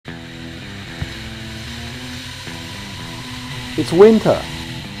It's winter.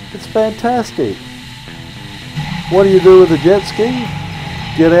 It's fantastic. What do you do with a jet ski?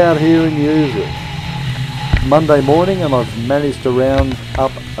 Get out here and use it. Monday morning, and I've managed to round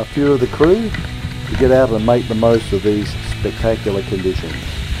up a few of the crew to get out and make the most of these spectacular conditions.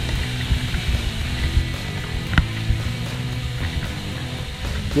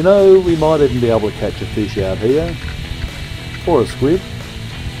 You know, we might even be able to catch a fish out here, or a squid,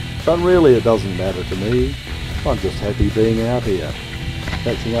 but really it doesn't matter to me. I'm just happy being out here,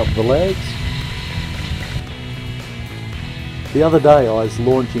 catching up with the lads. The other day I was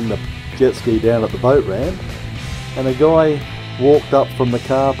launching the jet ski down at the boat ramp, and a guy walked up from the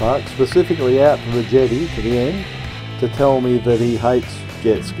car park specifically out to the jetty to the end to tell me that he hates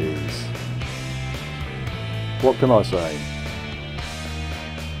jet skis. What can I say?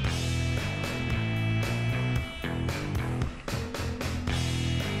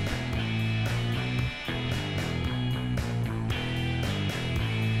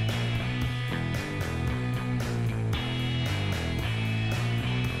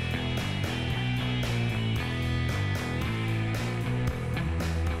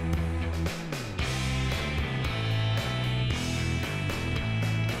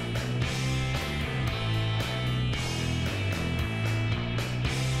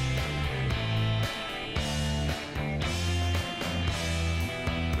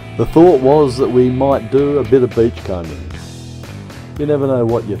 The thought was that we might do a bit of beachcombing. You never know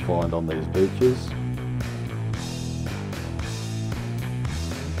what you find on these beaches.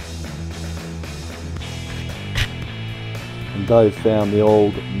 And Dave found the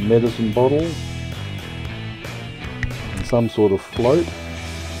old medicine bottle and some sort of float,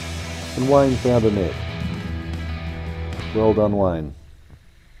 and Wayne found a net. Well done, Wayne.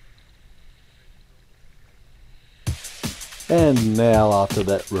 And now, after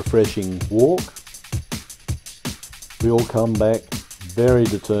that refreshing walk, we all come back very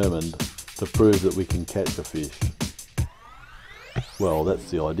determined to prove that we can catch a fish. Well,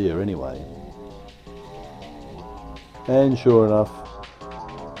 that's the idea anyway. And sure enough,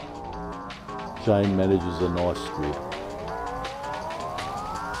 Shane manages a nice squid.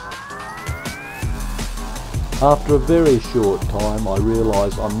 After a very short time, I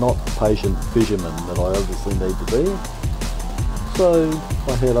realise I'm not the patient fisherman that I obviously need to be. So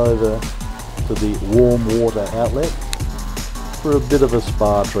I head over to the warm water outlet for a bit of a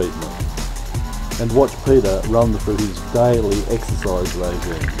spa treatment and watch Peter run through his daily exercise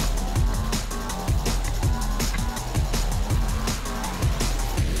regime.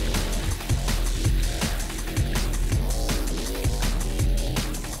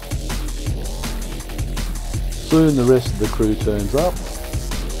 Soon the rest of the crew turns up,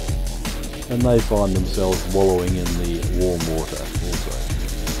 and they find themselves wallowing in the warm water also.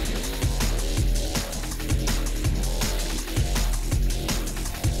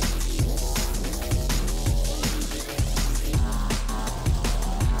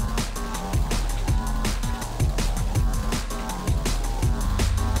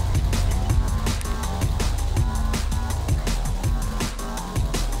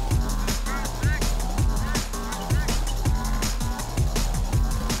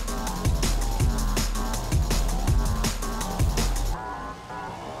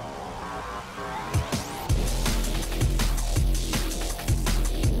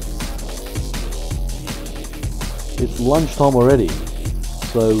 It's lunchtime already,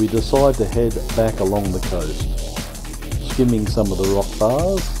 so we decide to head back along the coast, skimming some of the rock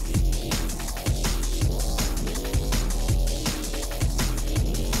bars.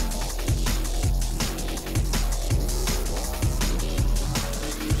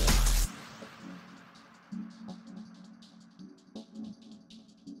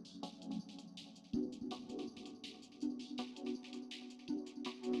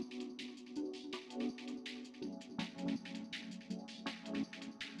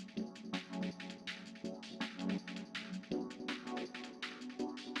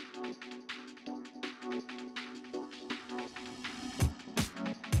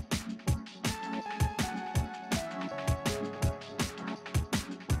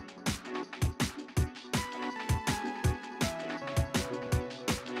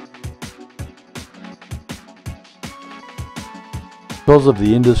 Because of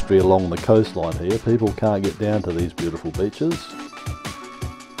the industry along the coastline here, people can't get down to these beautiful beaches.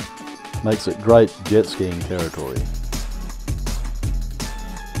 Makes it great jet skiing territory.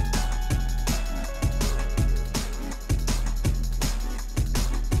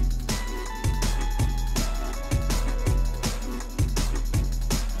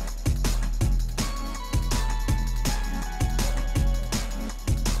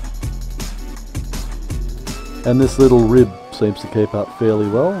 And this little rib seems to keep up fairly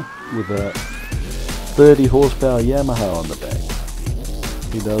well with a 30 horsepower Yamaha on the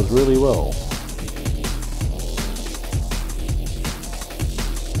back. He does really well.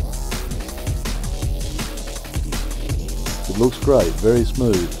 It looks great, very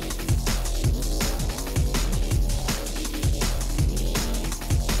smooth.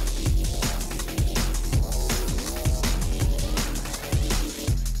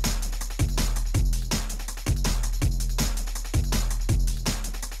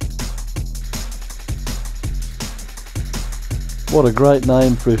 What a great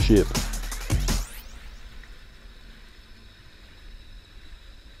name for a ship.